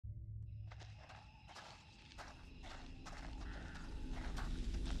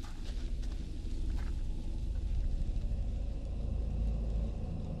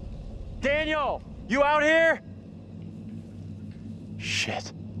Daniel! You out here?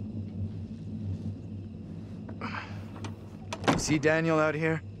 Shit. You see Daniel out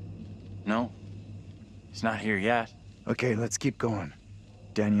here? No. He's not here yet. Okay, let's keep going.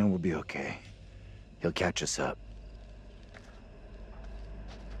 Daniel will be okay. He'll catch us up.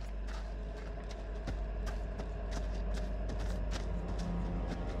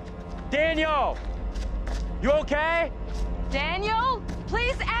 Daniel! You okay? Daniel,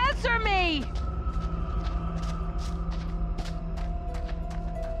 please answer me!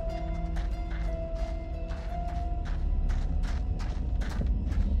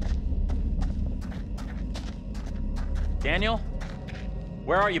 Daniel?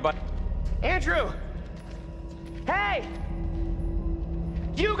 Where are you, bud? Andrew! Hey!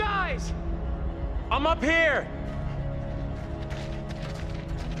 You guys! I'm up here!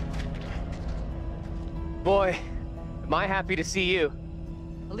 Boy, am I happy to see you.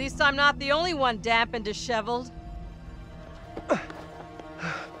 At least I'm not the only one damp and disheveled.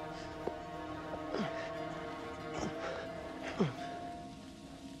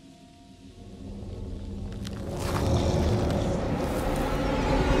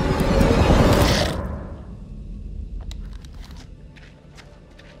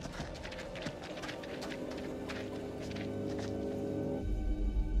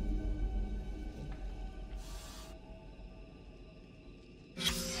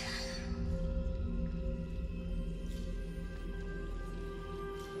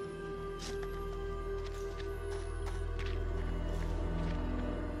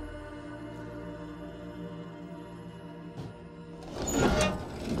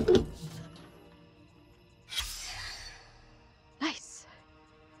 Nice.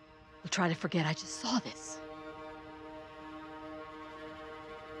 We'll try to forget I just saw this.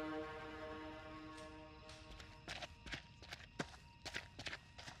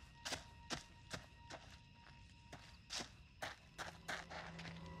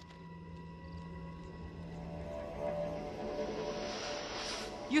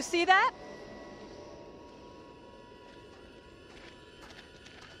 You see that?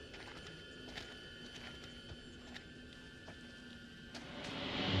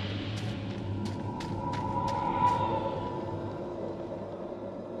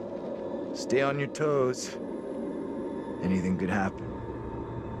 Stay on your toes. Anything could happen.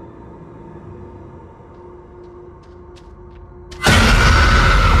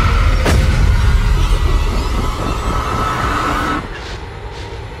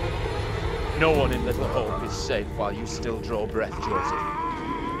 No one in Little Hope is safe while you still draw breath,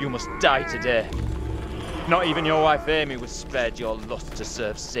 Joseph. You must die today. Not even your wife Amy was spared your lust to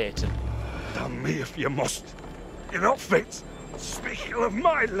serve Satan. Damn me if you must. You're not fit. Speaking of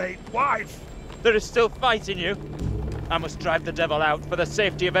my late wife. There is still fight in you. I must drive the devil out for the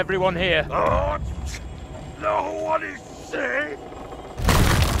safety of everyone here. Oh, no one is safe.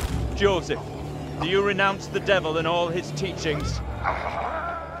 Joseph, do you renounce the devil and all his teachings?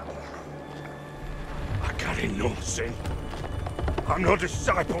 I carry no sin. I'm no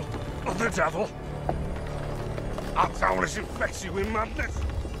disciple of the devil. Our town is infected with madness.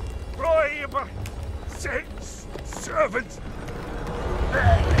 Brought here by Satan's servants.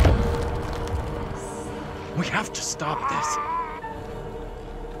 We have to stop this.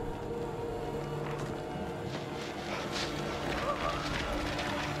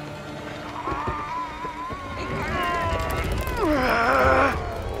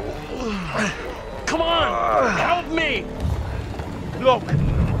 Come on! Help me! Look,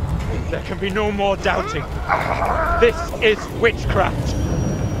 there can be no more doubting. This is witchcraft.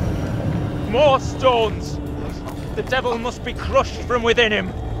 More stones. The devil must be crushed from within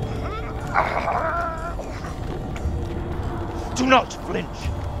him. Do not flinch.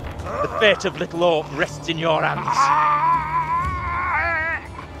 The fate of Little Hope rests in your hands.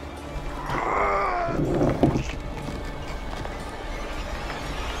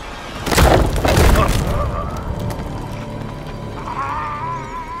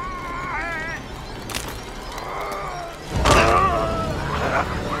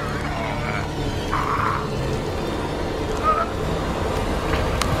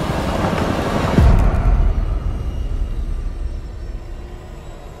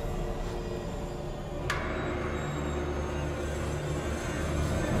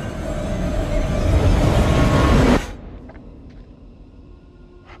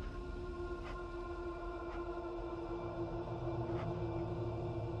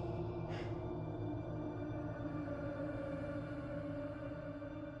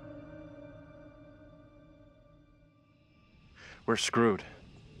 We're screwed.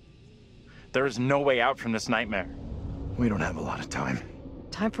 There is no way out from this nightmare. We don't have a lot of time.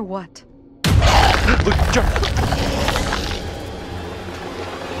 Time for what? Look, John.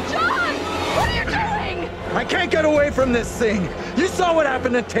 John! What are you doing? I can't get away from this thing. You saw what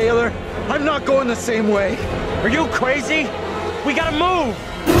happened to Taylor. I'm not going the same way. Are you crazy? We gotta move!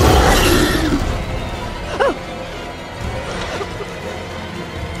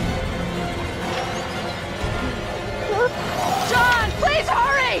 John, please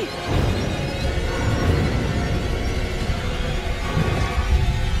hurry!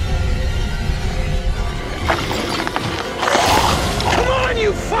 Come on,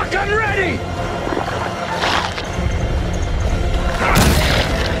 you fuck! I'm ready!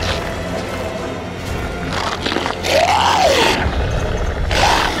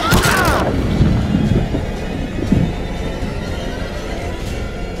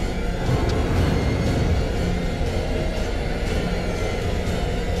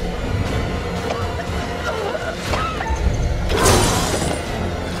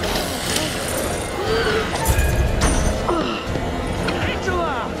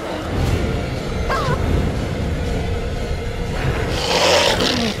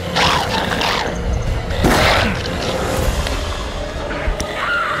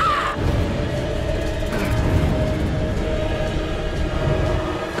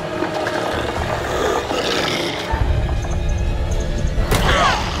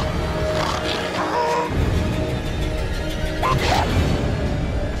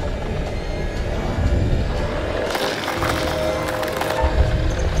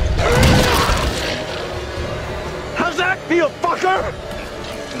 How's that feel, fucker?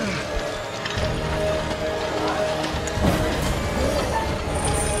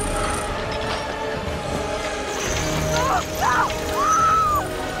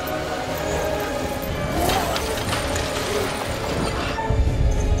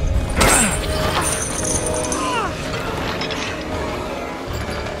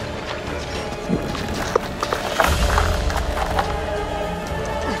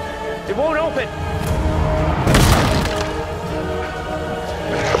 It won't open.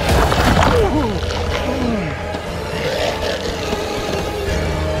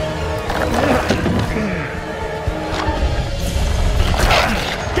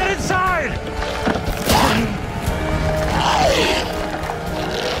 Get inside!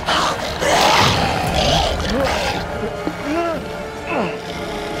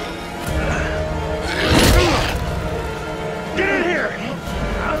 Get in here!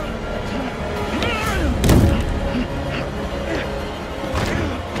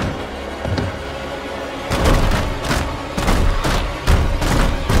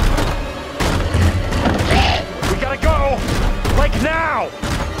 We gotta go! Like now!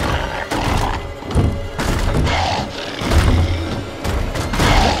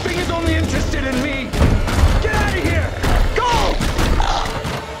 This thing is only interested in me. Get out of here! Go!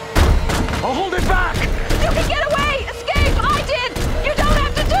 I'll hold it back! You can get away! Escape! I did! You don't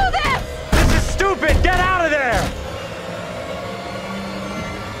have to do this! This is stupid! Get out of there!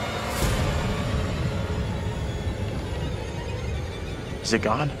 Is it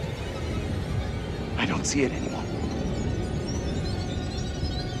gone? I don't see it anymore.